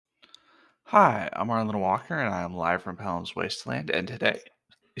Hi, I'm Arlen Walker, and I am live from Pelham's Wasteland. And today,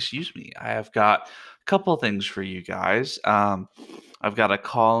 I have got a couple things for you guys. I've got a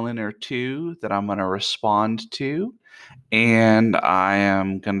call in or two that I'm going to respond to, and I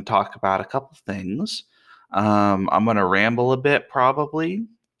am going to talk about a couple things. I'm going to ramble a bit, probably,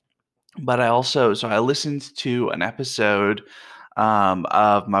 but I listened to an episode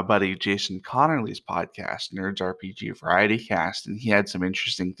of my buddy Jason Connerly's podcast, Nerds RPG Variety Cast, and he had some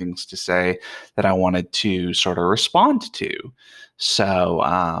interesting things to say that I wanted to sort of respond to. So,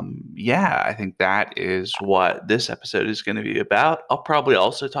 yeah, I think that is what this episode is going to be about. I'll probably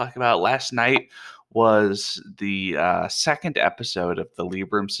also talk about last night was the second episode of the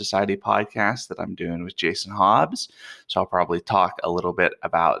Libram Society podcast that I'm doing with Jason Hobbs. So I'll probably talk a little bit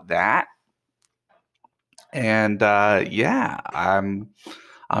about that. And yeah, I'm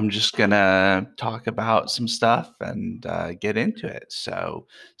just gonna talk about some stuff and get into it. So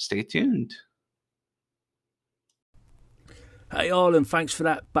stay tuned. Hey Arlen, thanks for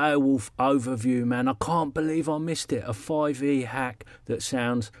that Beowulf overview, man. I can't believe I missed it. A 5e hack that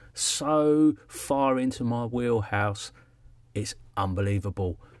sounds so far into my wheelhouse. It's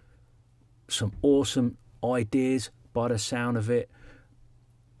unbelievable. Some awesome ideas by the sound of it.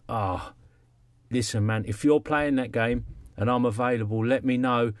 Listen, man, if you're playing that game and I'm available, let me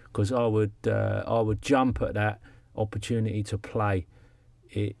know, because I would jump at that opportunity to play.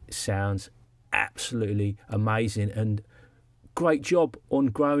 It sounds absolutely amazing, and great job on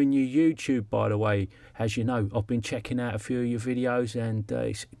growing your YouTube, by the way. As you know, I've been checking out a few of your videos, and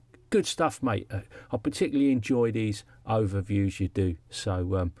it's good stuff, mate. I particularly enjoy these overviews you do,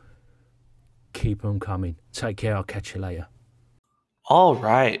 so keep them coming. Take care, I'll catch you later. All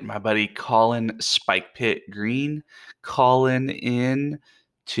right, my buddy Colin Spike Pit Green calling in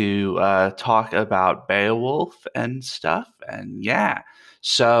to talk about Beowulf and stuff. And yeah,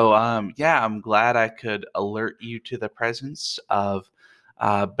 so yeah, I'm glad I could alert you to the presence of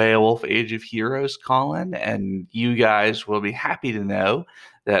Beowulf Age of Heroes, Colin. And you guys will be happy to know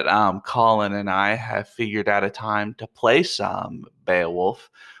that Colin and I have figured out a time to play some Beowulf.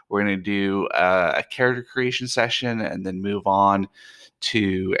 We're going to do a character creation session and then move on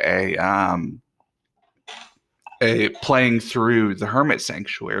to a playing through the Hermit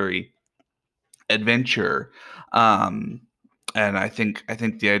Sanctuary adventure. Um, and I think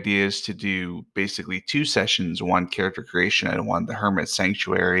the idea is to do basically two sessions, one character creation and one the Hermit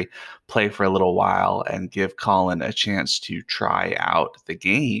Sanctuary, play for a little while and give Colin a chance to try out the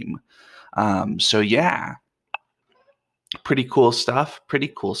game. So yeah, pretty cool stuff.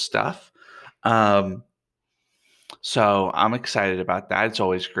 Pretty cool stuff. Um, So I'm excited about that. It's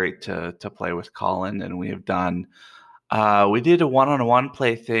always great to play with Colin, and we did a one-on-one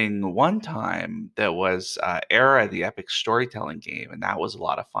play thing one time that was Era, the epic storytelling game, and that was a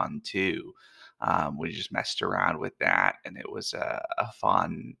lot of fun too. We just messed around with that, and it was a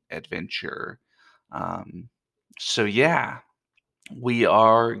fun adventure. Um, so yeah, we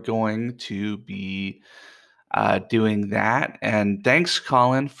are going to be doing that. And thanks,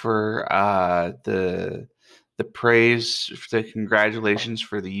 Colin, for the praise, the congratulations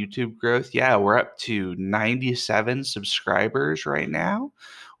for the YouTube growth. Yeah, we're up to 97 subscribers right now,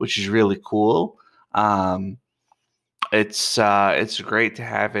 which is really cool. It's great to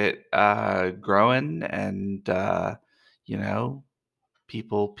have it growing, and you know,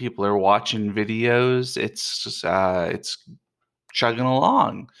 people are watching videos. It's chugging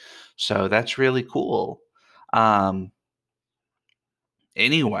along, so that's really cool. Um,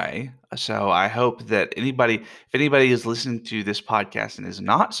 Anyway, so I hope that if anybody is listening to this podcast and is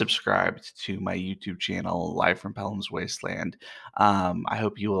not subscribed to my YouTube channel, Live from Pelham's Wasteland, I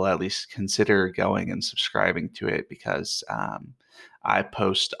hope you will at least consider going and subscribing to it, because I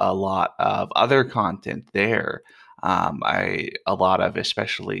post a lot of other content there. A lot of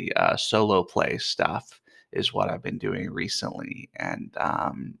especially solo play stuff is what I've been doing recently. And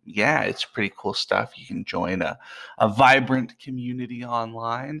yeah, it's pretty cool stuff. You can join a vibrant community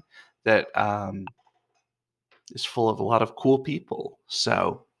online that is full of a lot of cool people.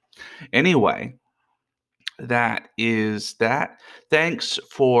 So, anyway, that is that. Thanks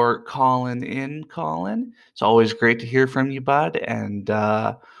for calling in, Colin. It's always great to hear from you, bud. And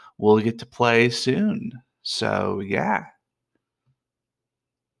we'll get to play soon. So, yeah.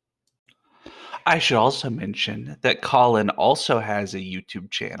 I should also mention that Colin also has a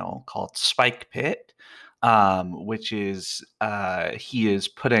YouTube channel called Spike Pit. which is he is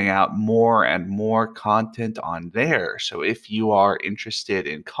putting out more and more content on there. So if you are interested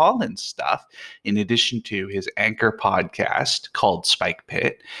in Colin's stuff, in addition to his Anchor podcast called Spike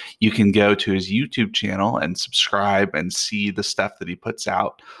Pit, you can go to his YouTube channel and subscribe and see the stuff that he puts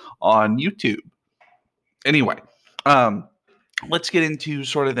out on YouTube. Anyway, um, let's get into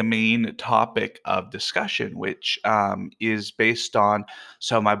sort of the main topic of discussion, which is based on.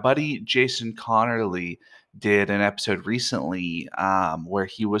 So, my buddy Jason Connerly did an episode recently where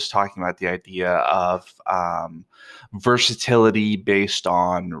he was talking about the idea of versatility based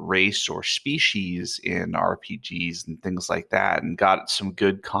on race or species in RPGs and things like that, and got some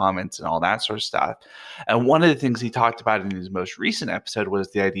good comments and all that sort of stuff. And one of the things he talked about in his most recent episode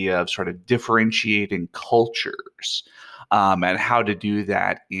was the idea of sort of differentiating cultures and how to do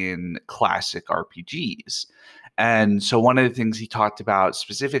that in classic RPGs. And so one of the things he talked about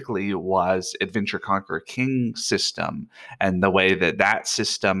specifically was Adventure Conquer King system and the way that that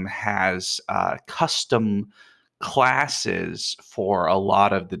system has custom classes for a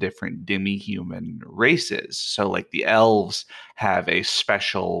lot of the different demi-human races. So like the elves have a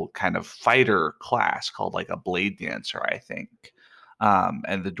special kind of fighter class called like a blade dancer, I think.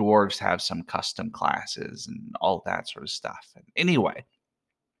 And the dwarves have some custom classes and all that sort of stuff. And anyway,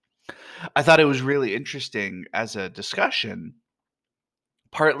 I thought it was really interesting as a discussion,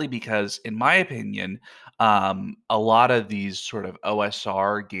 partly because, in my opinion, a lot of these sort of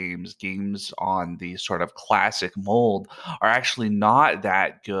OSR games, games on the sort of classic mold, are actually not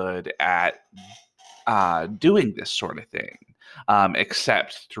that good at doing this sort of thing,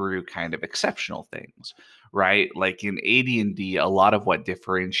 except through kind of exceptional things, right? Like in AD&D, a lot of what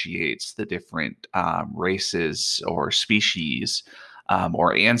differentiates the different races or species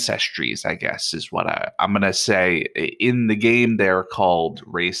or ancestries, I guess, is what I'm going to say. In the game, they're called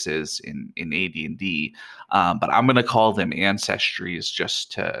races in AD&D, but I'm going to call them ancestries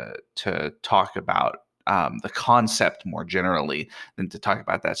just to talk about the concept more generally than to talk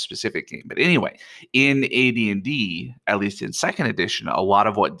about that specific game. But anyway, in AD&D, at least in second edition, a lot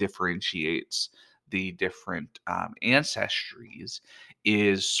of what differentiates the different ancestries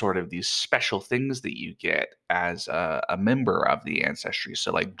is sort of these special things that you get as a member of the ancestry.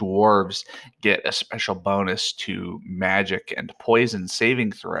 So like dwarves get a special bonus to magic and poison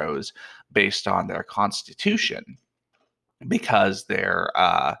saving throws based on their constitution because they're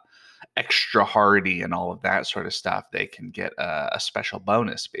extra hardy and all of that sort of stuff. They can get a special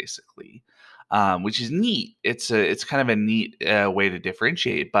bonus basically, which is neat. It's kind of a neat way to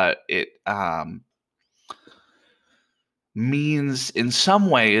differentiate, but it means in some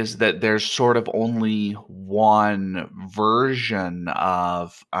ways that there's sort of only one version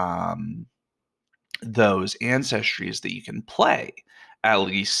of those ancestries that you can play, at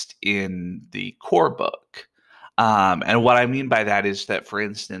least in the core book. And what I mean by that is that, for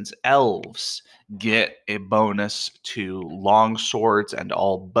instance, elves get a bonus to long swords and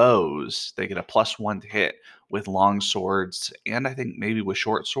all bows. They get a +1 to hit with long swords, and I think maybe with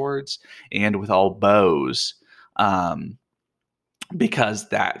short swords, and with all bows. Because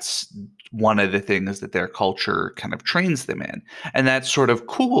that's one of the things that their culture kind of trains them in. And that's sort of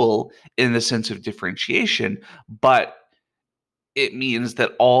cool in the sense of differentiation, but it means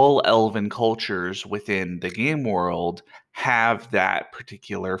that all elven cultures within the game world have that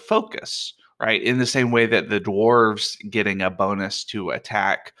particular focus, right? In the same way that the dwarves getting a bonus to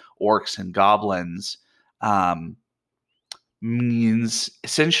attack orcs and goblins means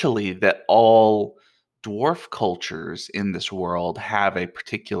essentially that all dwarf cultures in this world have a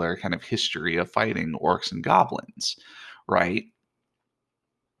particular kind of history of fighting orcs and goblins, right?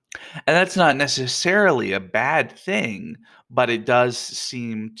 And that's not necessarily a bad thing, but it does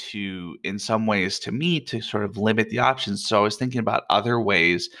seem to, in some ways, to me, to sort of limit the options. So I was thinking about other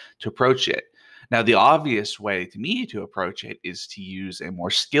ways to approach it. Now, the obvious way to me to approach it is to use a more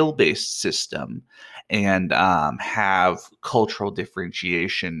skill based system and have cultural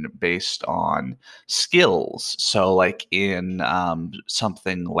differentiation based on skills. So, like in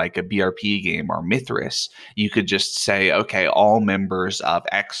something like a BRP game or Mithras, you could just say, okay, all members of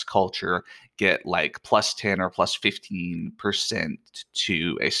X culture get like +10 or +15%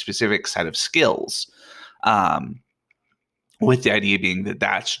 to a specific set of skills. With the idea being that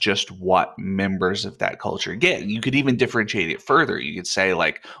that's just what members of that culture get. You could even differentiate it further. You could say,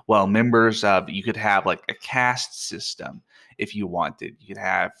 like, well, you could have like a caste system if you wanted. You could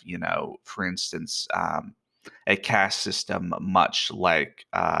have, for instance, a caste system much like,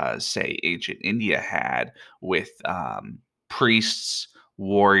 say, ancient India had with priests,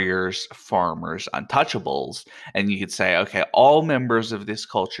 warriors, farmers, untouchables. And you could say, okay, all members of this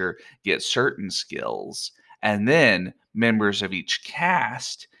culture get certain skills, and then members of each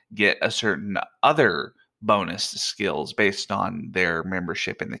caste get a certain other bonus skills based on their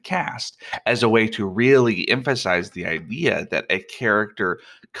membership in the cast, as a way to really emphasize the idea that a character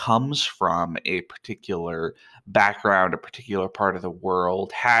comes from a particular background, a particular part of the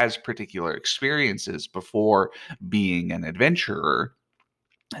world, has particular experiences before being an adventurer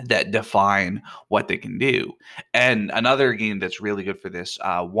that define what they can do. And another game that's really good for this,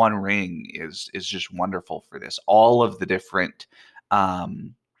 One Ring, is just wonderful for this. All of the different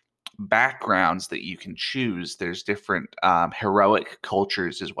um, backgrounds that you can choose. There's different heroic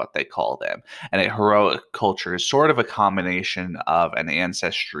cultures, is what they call them. And a heroic culture is sort of a combination of an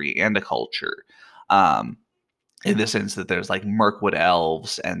ancestry and a culture. Um, in the sense that there's like Mirkwood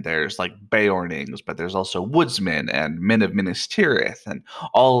elves and there's like Beornings, but there's also woodsmen and men of Minas Tirith and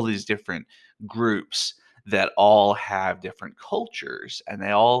all of these different groups that all have different cultures, and they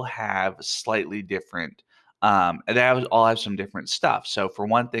all have slightly different and all have some different stuff. So for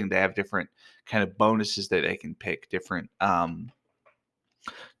one thing, they have different kind of bonuses that they can pick, different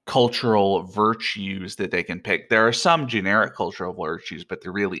cultural virtues that they can pick. There are some generic cultural virtues, but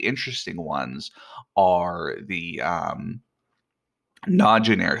the really interesting ones are the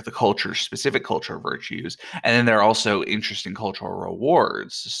non-generic, the culture specific cultural virtues. And then there are also interesting cultural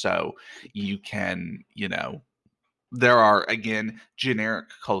rewards. So you can, there are again generic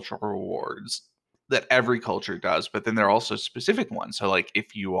cultural rewards that every culture does, but then there are also specific ones. So like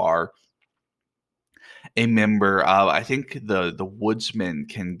if you are a member of, I think the woodsman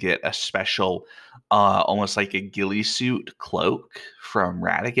can get a special almost like a ghillie suit cloak from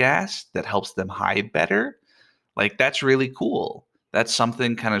Radagast that helps them hide better. Like that's really cool. That's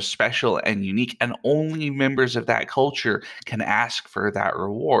something kind of special and unique, and only members of that culture can ask for that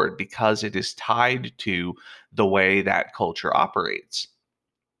reward because it is tied to the way that culture operates.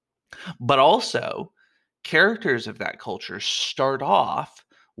 But also, characters of that culture start off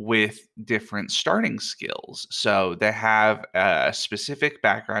with different starting skills. So they have a specific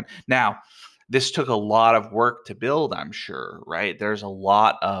background. Now, this took a lot of work to build, I'm sure, right? There's a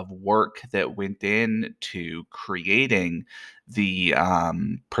lot of work that went into creating the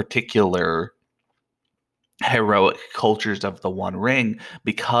particular heroic cultures of the One Ring,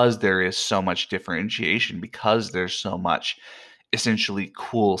 because there is so much differentiation, because there's so much essentially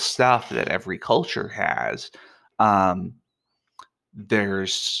cool stuff that every culture has. Um,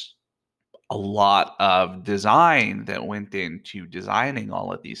 there's a lot of design that went into designing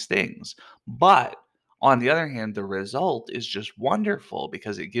all of these things. But on the other hand, the result is just wonderful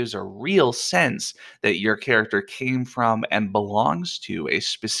because it gives a real sense that your character came from and belongs to a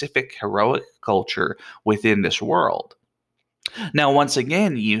specific heroic culture within this world. Now, once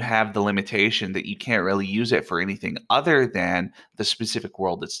again, you have the limitation that you can't really use it for anything other than the specific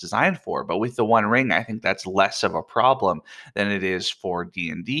world it's designed for. But with the One Ring, I think that's less of a problem than it is for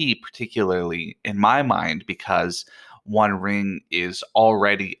D&D, particularly in my mind, because One Ring is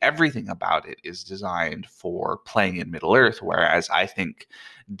already, everything about it is designed for playing in Middle Earth, whereas I think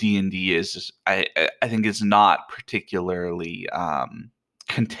D&D is, I think it's not particularly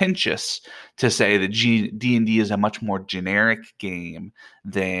contentious to say that D&D is a much more generic game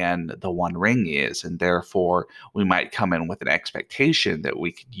than the One Ring is, and therefore we might come in with an expectation that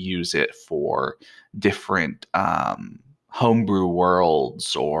we could use it for different homebrew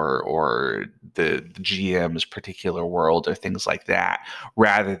worlds or the GM's particular world or things like that,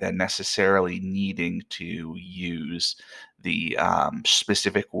 rather than necessarily needing to use the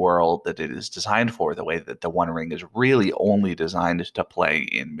specific world that it is designed for, the way that the One Ring is really only designed to play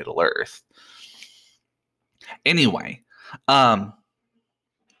in Middle Earth. Anyway,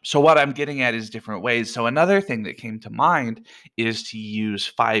 so what I'm getting at is different ways. So another thing that came to mind is to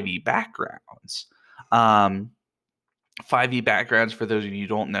use 5e backgrounds. 5e backgrounds, for those of you who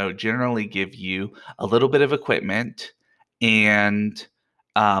don't know, generally give you a little bit of equipment and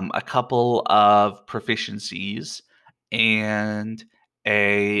a couple of proficiencies and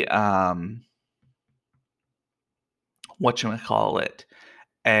a whatchamacallit,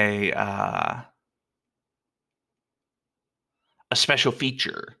 a special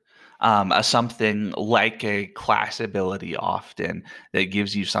feature, something like a class ability often that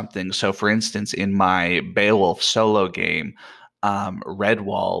gives you something. So, for instance, in my Beowulf solo game,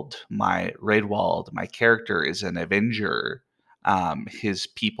 Redwald, my character is an Avenger. His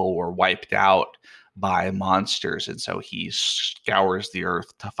people were wiped out by monsters, and so he scours the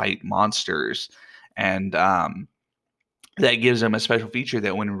earth to fight monsters. And that gives him a special feature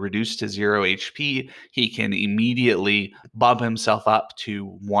that when reduced to 0 HP, he can immediately bump himself up to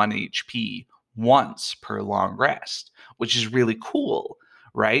 1 HP once per long rest, which is really cool,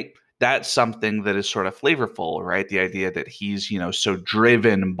 right? That's something that is sort of flavorful, right? The idea that he's, so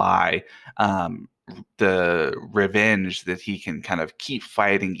driven by um, the revenge that he can kind of keep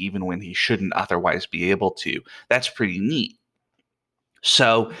fighting even when he shouldn't otherwise be able to. That's pretty neat.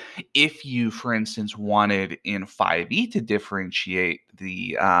 So, if you, for instance, wanted in 5e to differentiate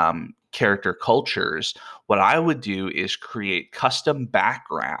the character cultures, what I would do is create custom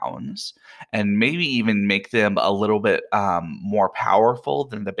backgrounds and maybe even make them a little bit more powerful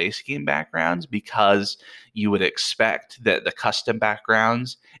than the base game backgrounds, because you would expect that the custom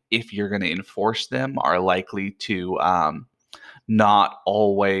backgrounds, if you're going to enforce them, are likely to not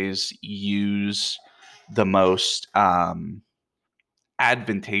always use the most.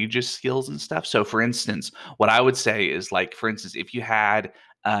 Advantageous skills and stuff. So, for instance, what I would say is, like, for instance, if you had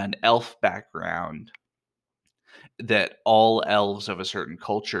an elf background that all elves of a certain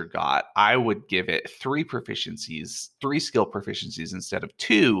culture got, I would give it three skill proficiencies instead of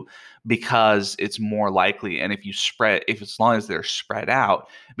two, because it's more likely. And if as long as they're spread out,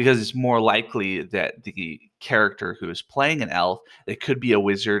 because it's more likely that the character who is playing an elf, they could be a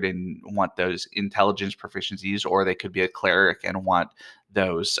wizard and want those intelligence proficiencies, or they could be a cleric and want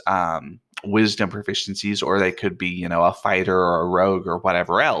those wisdom proficiencies, or they could be, a fighter or a rogue or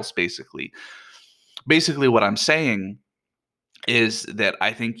whatever else, basically what I'm saying is that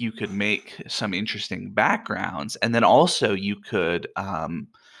I think you could make some interesting backgrounds, and then also you could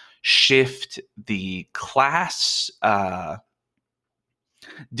shift the class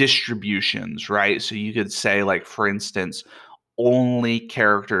distributions, right? So you could say, like, for instance, only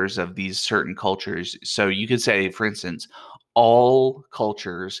characters of these certain cultures. So you could say, for instance, all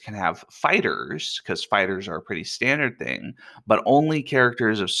cultures can have fighters, because fighters are a pretty standard thing, but only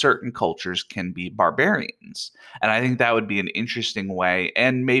characters of certain cultures can be barbarians. And I think that would be an interesting way,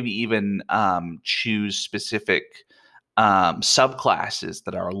 and maybe even choose specific subclasses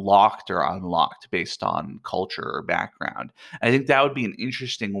that are locked or unlocked based on culture or background. I think that would be an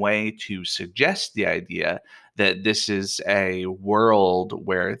interesting way to suggest the idea that this is a world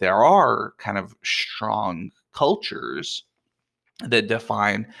where there are kind of strong cultures that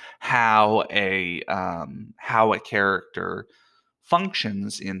define how a character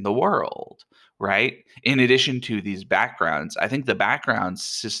functions in the world, right? In addition to these backgrounds, I think the background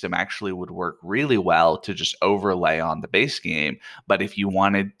system actually would work really well to just overlay on the base game. But if you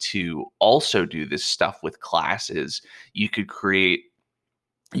wanted to also do this stuff with classes, you could create,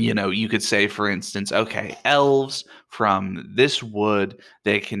 you could say, for instance, okay, elves from this wood,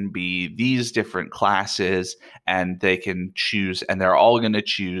 they can be these different classes, and they can choose, and they're all going to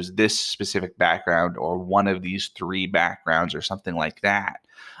choose this specific background or one of these three backgrounds or something like that.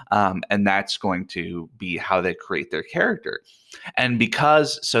 And that's going to be how they create their character. And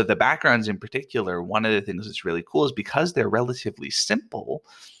so the backgrounds in particular, one of the things that's really cool is because they're relatively simple,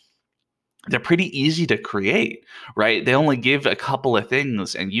 they're pretty easy to create, right? They only give a couple of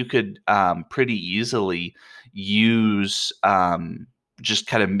things, and you could pretty easily use just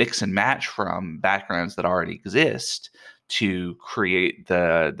kind of mix and match from backgrounds that already exist to create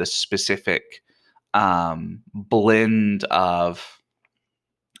the specific blend of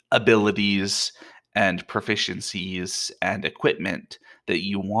abilities and proficiencies and equipment that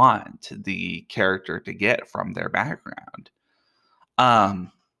you want the character to get from their background.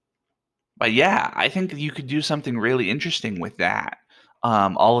 Um, But yeah, I think that you could do something really interesting with that.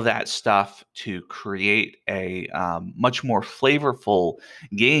 All of that stuff to create a much more flavorful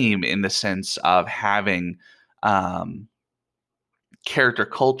game, in the sense of having um, character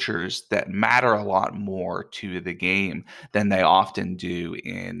cultures that matter a lot more to the game than they often do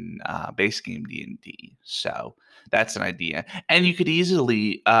in base game D&D. So that's an idea. And you could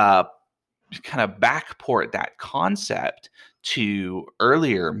easily kind of backport that concept to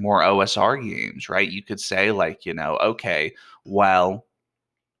earlier, more OSR games, right? You could say, like, okay, well,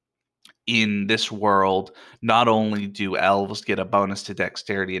 in this world, not only do elves get a bonus to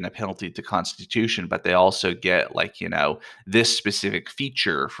dexterity and a penalty to constitution, but they also get, like, this specific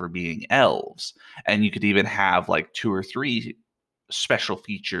feature for being elves. And you could even have like two or three special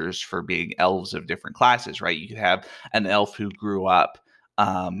features for being elves of different classes, right? You could have an elf who grew up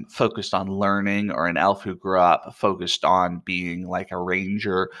focused on learning, or an elf who grew up focused on being like a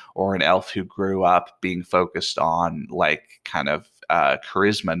ranger, or an elf who grew up being focused on like kind of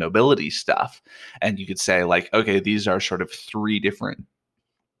charisma, nobility stuff. And you could say, like, okay, these are sort of three different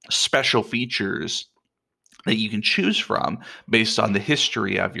special features that you can choose from based on the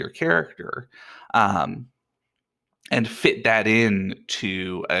history of your character. Um, and fit that in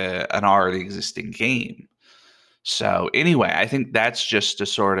to an already existing game. So anyway, I think that's just a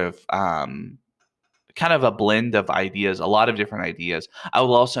sort of kind of a blend of ideas, a lot of different ideas. I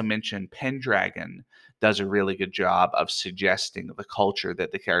will also mention Pendragon does a really good job of suggesting the culture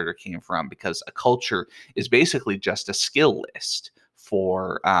that the character came from, because a culture is basically just a skill list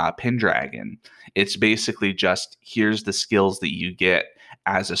for Pendragon. It's basically just, here's the skills that you get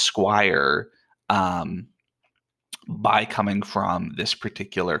as a squire. By coming from this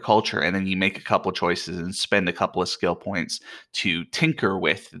particular culture, and then you make a couple of choices and spend a couple of skill points to tinker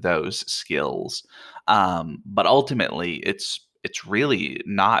with those skills. But ultimately it's really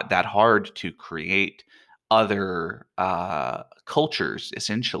not that hard to create other cultures,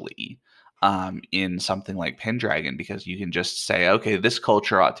 essentially, in something like Pendragon, because you can just say, okay, this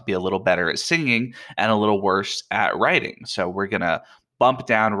culture ought to be a little better at singing and a little worse at writing, so we're going to bump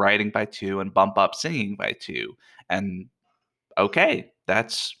down writing by 2 and bump up singing by 2. And okay,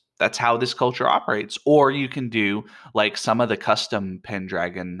 that's how this culture operates. Or you can do like some of the custom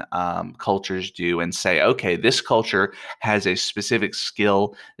Pendragon cultures do, and say, okay, this culture has a specific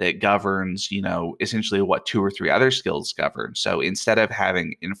skill that governs, essentially what 2 or 3 other skills govern. So instead of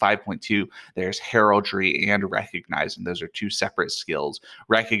having in 5.2, there's heraldry and recognize, and those are 2 separate skills.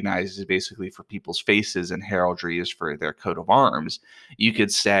 Recognize is basically for people's faces, and heraldry is for their coat of arms. You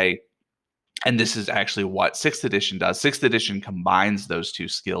could say, and this is actually what 6th edition does. 6th edition combines those 2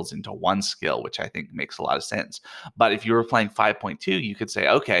 skills into one skill, which I think makes a lot of sense. But if you were playing 5.2, you could say,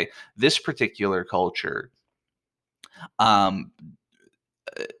 okay, this particular culture, um,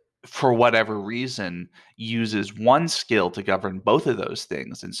 for whatever reason, uses one skill to govern both of those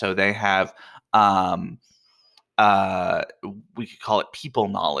things. And so they have, um, uh, we could call it people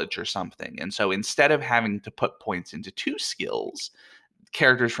knowledge or something. And so instead of having to put points into 2 skills,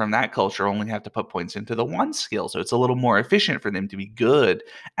 characters from that culture only have to put points into the one skill. So it's a little more efficient for them to be good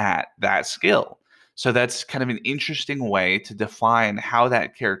at that skill. So that's kind of an interesting way to define how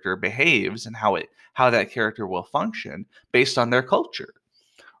that character behaves and how that character will function based on their culture,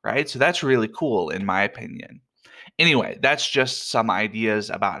 right? So that's really cool in my opinion. Anyway, that's just some ideas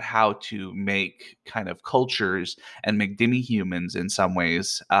about how to make kind of cultures and make demi-humans in some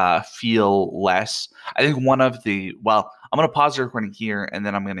ways feel less. I think I'm going to pause the recording here, and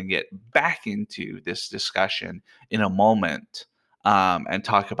then I'm going to get back into this discussion in a moment, and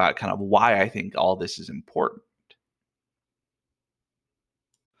talk about kind of why I think all this is important.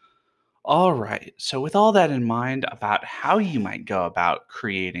 All right. So, with all that in mind about how you might go about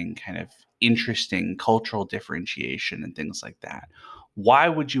creating kind of interesting cultural differentiation and things like that, why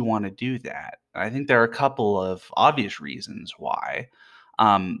would you want to do that? I think there are a couple of obvious reasons why.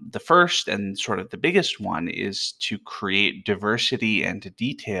 The first and sort of the biggest one is to create diversity and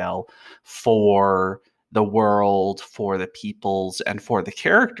detail for the world, for the peoples, and for the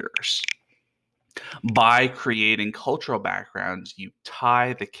characters. By creating cultural backgrounds, you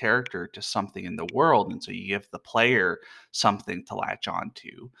tie the character to something in the world, and so you give the player something to latch on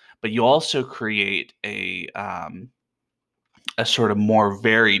to. But you also create a sort of more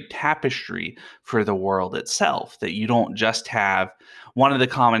varied tapestry for the world itself, that you don't just have one of the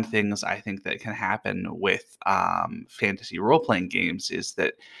common things I think that can happen with fantasy role-playing games is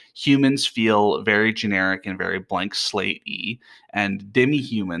that humans feel very generic and very blank slate-y, and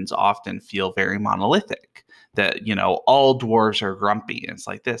demi-humans often feel very monolithic, that all dwarves are grumpy, and it's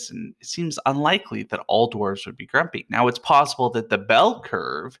like this, and it seems unlikely that all dwarves would be grumpy. Now it's possible that the bell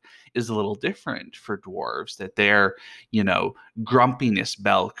curve is a little different for dwarves, that they're grumpiness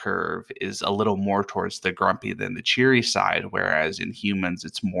bell curve is a little more towards the grumpy than the cheery side, whereas in humans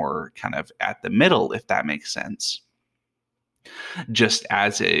it's more kind of at the middle, if that makes sense. Just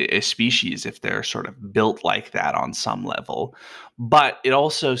as a species, if they're sort of built like that on some level. But it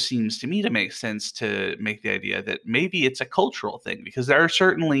also seems to me to make sense to make the idea that maybe it's a cultural thing, because there are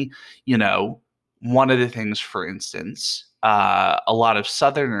certainly, one of the things, for instance, a lot of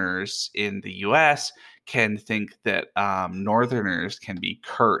Southerners in the US can think that Northerners can be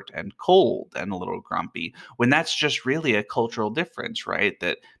curt and cold and a little grumpy, when that's just really a cultural difference, right?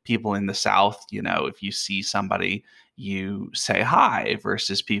 That people in the South, if you see somebody, you say hi,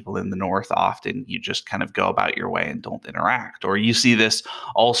 versus people in the North, often you just kind of go about your way and don't interact. Or you see this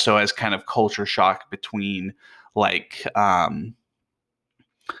also as kind of culture shock between like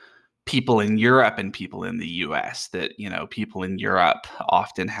people in Europe and people in the US, that, people in Europe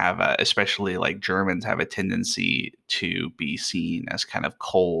often have especially like Germans, have a tendency to be seen as kind of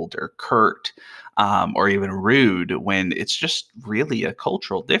cold or curt, or even rude, when it's just really a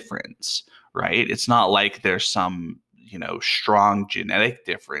cultural difference, right? It's not like there's some, strong genetic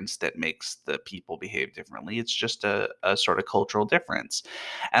difference that makes the people behave differently. It's just a sort of cultural difference.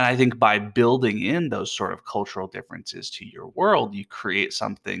 And I think by building in those sort of cultural differences to your world, you create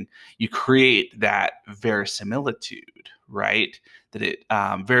that verisimilitude, right?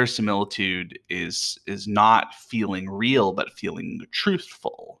 That verisimilitude is not feeling real, but feeling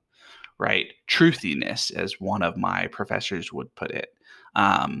truthful, right? Truthiness, as one of my professors would put it.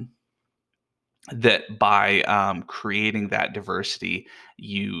 That by creating that diversity,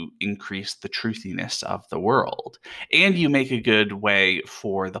 you increase the truthiness of the world, and you make a good way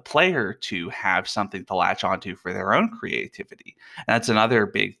for the player to have something to latch onto for their own creativity. And that's another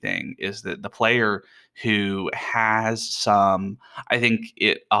big thing, is that the player who has some, I think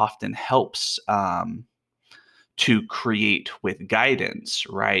it often helps to create with guidance,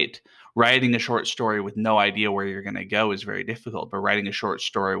 right? Writing a short story with no idea where you're going to go is very difficult, but writing a short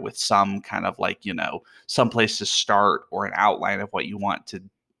story with some kind of some place to start or an outline of what you want to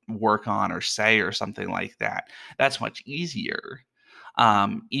work on or say or something like that, that's much easier.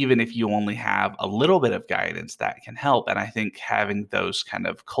 Even if you only have a little bit of guidance, that can help. And I think having those kind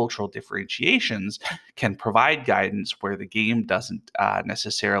of cultural differentiations can provide guidance where the game doesn't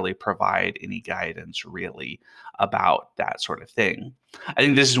necessarily provide any guidance really about that sort of thing. I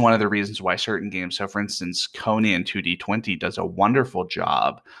think this is one of the reasons why certain games, so for instance, Conan 2D20 does a wonderful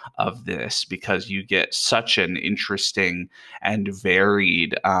job of this, because you get such an interesting and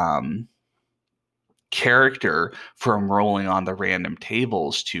varied character from rolling on the random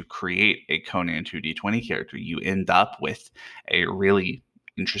tables to create a Conan 2D20 character. You end up with a really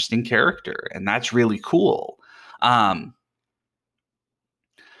interesting character, and that's really cool.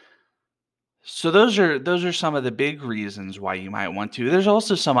 So those are some of the big reasons why you might want to. There's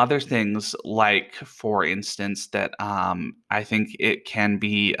also some other things, like, for instance, that I think it can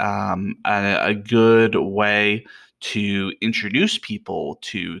be a good way to introduce people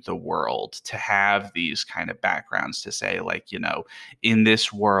to the world, to have these kind of backgrounds, to say, like, in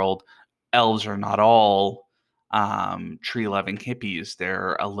this world, elves are not all tree loving hippies.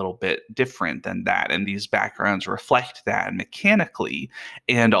 They're a little bit different than that, and these backgrounds reflect that mechanically,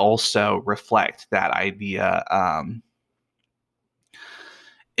 and also reflect that idea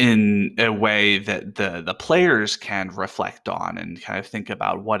in a way that the players can reflect on and kind of think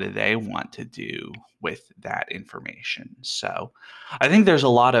about what do they want to do with that information. So I think there's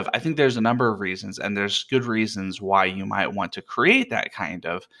a number of reasons, and there's good reasons why you might want to create that kind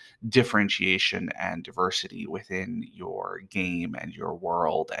of differentiation and diversity within your game and your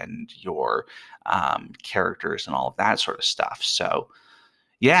world and your characters and all of that sort of stuff. So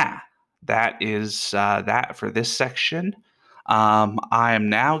yeah, that is that for this section. I am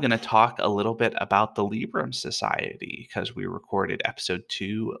now going to talk a little bit about the Libram Society, because we recorded episode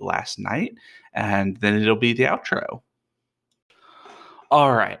 2 last night, and then it'll be the outro.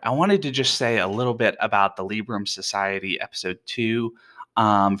 All right, I wanted to just say a little bit about the Libram Society episode 2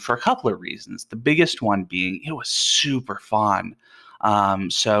 for a couple of reasons. The biggest one being it was super fun.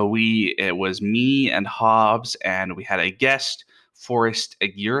 It was me and Hobbs, and we had a guest, Forrest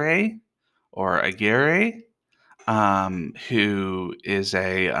Aguirre, who is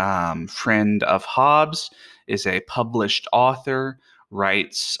a friend of Hobbs, is a published author,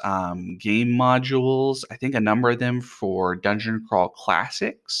 writes game modules, I think a number of them for Dungeon Crawl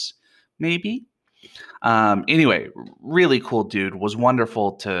Classics, maybe. Anyway, really cool dude. Was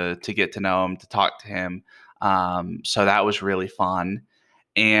wonderful to get to know him, to talk to him. So that was really fun.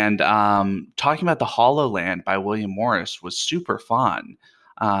 And talking about the HoloLand by William Morris was super fun.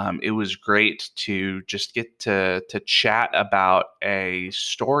 It was great to just get to chat about a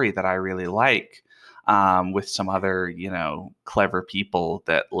story that I really like, with some other, clever people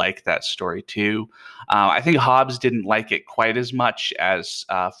that like that story too. I think Hobbs didn't like it quite as much as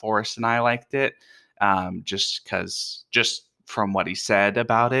Forrest and I liked it, just from what he said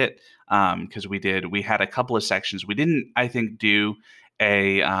about it. Because we had a couple of sections. We didn't, I think, do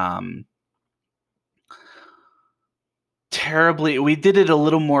a terribly, we did it a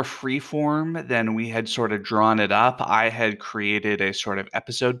little more freeform than we had sort of drawn it up. I had created a sort of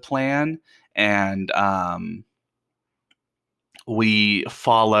episode plan, and we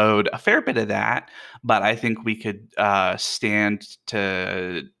followed a fair bit of that, but I think we could stand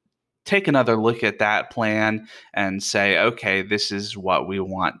to take another look at that plan and say, okay, this is what we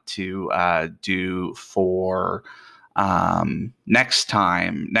want to do for next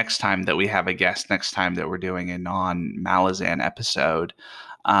time that we have a guest, next time that we're doing a non-Malazan episode,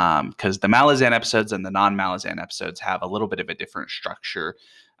 because the Malazan episodes and the non-Malazan episodes have a little bit of a different structure.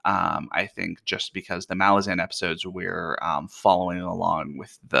 I think just because the Malazan episodes, we're following along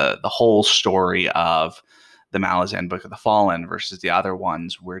with the whole story of the Malazan Book of the Fallen versus the other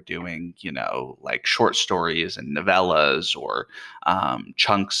ones we're doing, like short stories and novellas or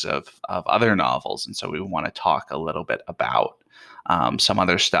chunks of other novels. And so we want to talk a little bit about some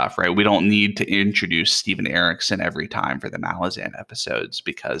other stuff, right? We don't need to introduce Stephen Erickson every time for the Malazan episodes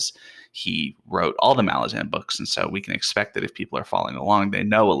because he wrote all the Malazan books. And so we can expect that if people are following along, they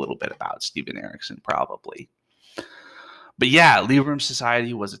know a little bit about Stephen Erickson probably. But yeah, Libram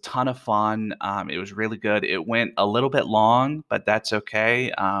Society was a ton of fun. It was really good. It went a little bit long, but that's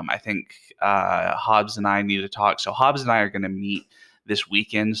okay. I think Hobbs and I need to talk. So Hobbs and I are going to meet this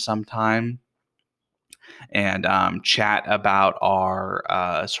weekend sometime and chat about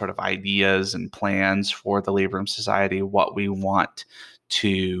our sort of ideas and plans for the Libram Society, what we want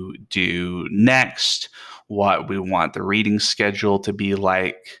to do next, what we want the reading schedule to be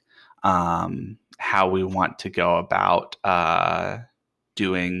like, how we want to go about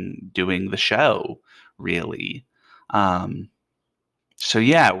doing the show, really. So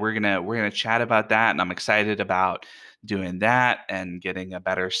yeah, we're gonna chat about that, and I'm excited about doing that and getting a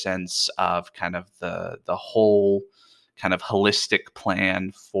better sense of kind of the whole kind of holistic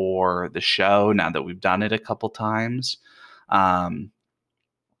plan for the show now that we've done it a couple times. Um,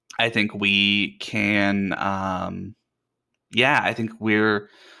 I think we can. Yeah, I think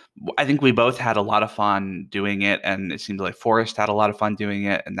we both had a lot of fun doing it, and it seemed like Forrest had a lot of fun doing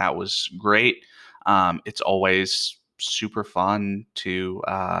it, and that was great. It's always super fun to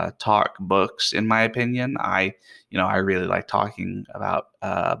talk books, in my opinion. I really like talking about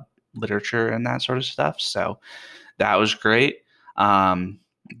literature and that sort of stuff, so that was great. Um,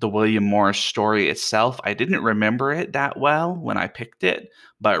 the William Morris story itself, I didn't remember it that well when I picked it,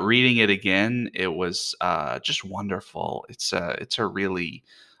 but reading it again, it was just wonderful. It's a really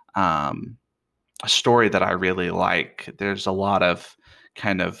a story that I really like. There's a lot of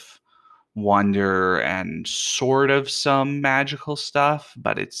kind of wonder and sort of some magical stuff,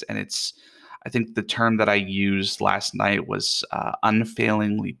 but it's. I think the term that I used last night was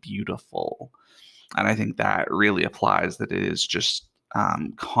unfailingly beautiful. And I think that really applies that it is just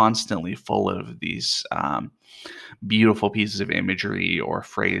constantly full of these beautiful pieces of imagery or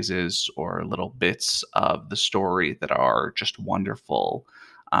phrases or little bits of the story that are just wonderful.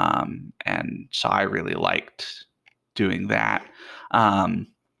 And so I really liked doing that. Um,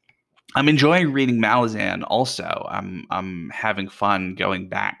 I'm enjoying reading Malazan also. I'm having fun going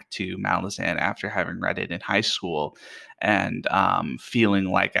back to Malazan after having read it in high school and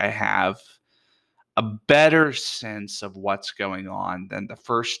feeling like I have a better sense of what's going on than the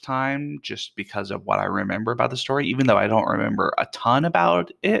first time just because of what I remember about the story. Even though I don't remember a ton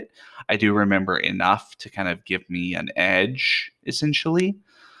about it, I do remember enough to kind of give me an edge, essentially.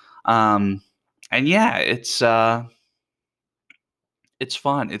 Um, and yeah, it's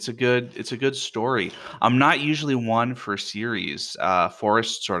fun. It's a good story. I'm not usually one for series.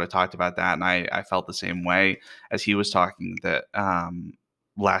 Forrest sort of talked about that, and I felt the same way as he was talking that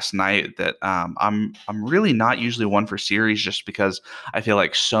last night. That I'm really not usually one for series just because I feel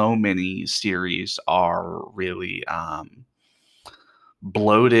like so many series are really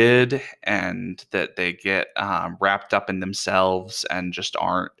bloated and that they get wrapped up in themselves and just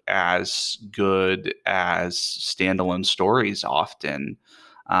aren't as good as standalone stories often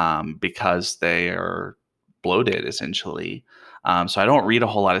because they are bloated essentially. So I don't read a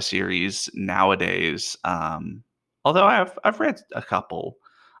whole lot of series nowadays, although I've read a couple,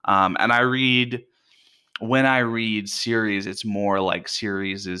 and when I read series, it's more like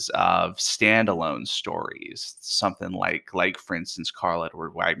series of standalone stories, something like for instance, Carl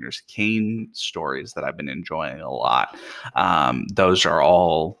Edward Wagner's Kane stories that I've been enjoying a lot. Those are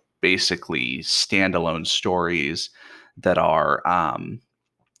all basically standalone stories that are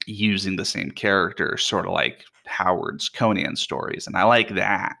using the same character, sort of like Howard's Conan stories, and I like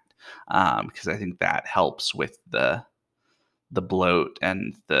that because I think that helps with the bloat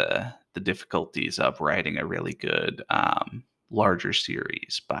and the difficulties of writing a really good larger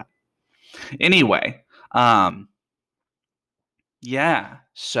series. But anyway, yeah.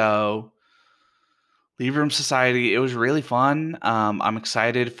 So Libram Society, it was really fun. I'm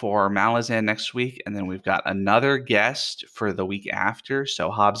excited for Malazan next week, and then we've got another guest for the week after.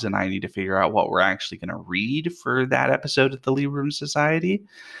 So Hobbs and I need to figure out what we're actually going to read for that episode of the Libram Society,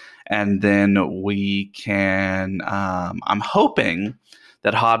 and then we can. I'm hoping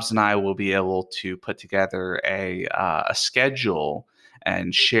that Hobbs and I will be able to put together a schedule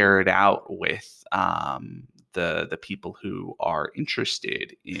and share it out with the people who are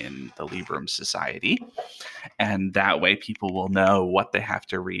interested in the Libram Society, and that way people will know what they have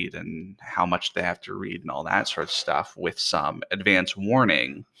to read and how much they have to read and all that sort of stuff with some advance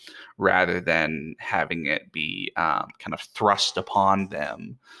warning, rather than having it be kind of thrust upon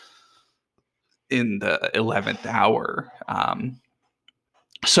them in the 11th hour,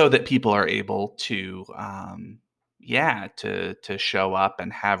 so that people are able to to show up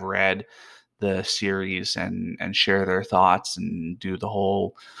and have read the series and share their thoughts and do the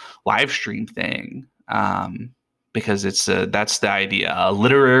whole live stream thing, because that's the idea, a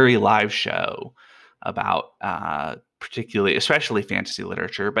literary live show about particularly, especially fantasy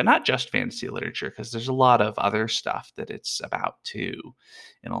literature, but not just fantasy literature, because there's a lot of other stuff that it's about too,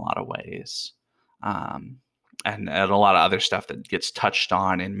 in a lot of ways. um, and a lot of other stuff that gets touched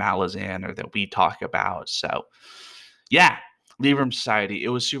on in Malazan or that we talk about. So yeah, Libram Society. It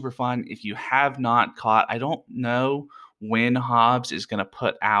was super fun. If you have not caught, I don't know when Hobbs is going to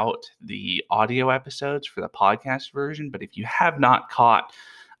put out the audio episodes for the podcast version, but if you have not caught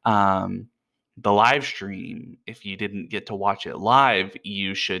um, the live stream, if you didn't get to watch it live,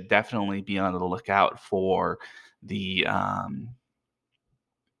 you should definitely be on the lookout for the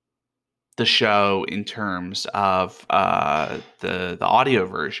the show in terms of the audio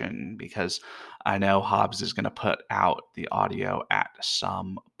version, because I know Hobbs is going to put out the audio at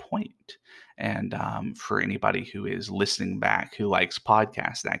some point. And for anybody who is listening back who likes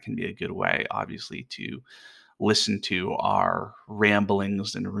podcasts, that can be a good way, obviously, to listen to our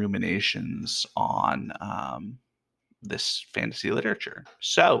ramblings and ruminations on this fantasy literature.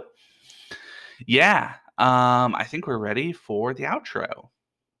 So, yeah, I think we're ready for the outro.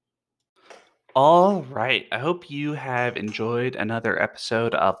 All right. I hope you have enjoyed another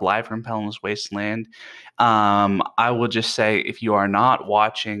episode of Live from Pelham's Wasteland. I will just say, if you are not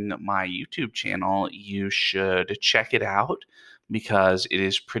watching my YouTube channel, you should check it out, because it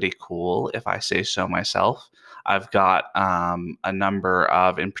is pretty cool, if I say so myself. I've got a number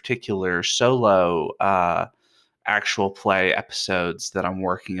of, in particular, solo actual play episodes that I'm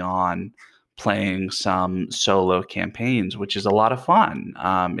working on, playing some solo campaigns, which is a lot of fun.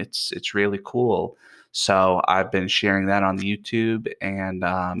 It's really cool. So I've been sharing that on the YouTube, and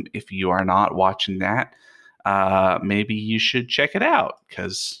if you are not watching that, maybe you should check it out,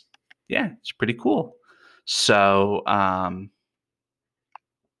 because yeah, it's pretty cool. So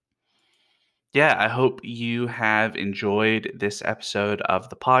yeah, I hope you have enjoyed this episode of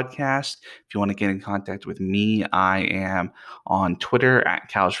the podcast. If you want to get in contact with me, I am on Twitter at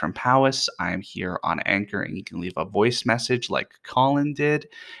Cows from Powis. I am here on Anchor, and you can leave a voice message like Colin did.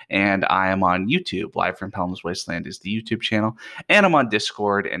 And I am on YouTube. Live from Pelham's Wasteland is the YouTube channel. And I'm on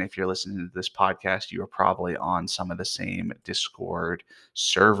Discord. And if you're listening to this podcast, you are probably on some of the same Discord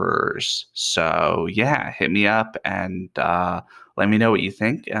servers. So yeah, hit me up and let me know what you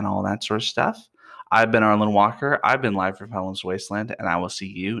think and all that sort of stuff. I've been Arlen Walker. I've been Live from Pelham's Wasteland, and I will see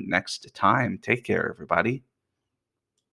you next time. Take care, everybody.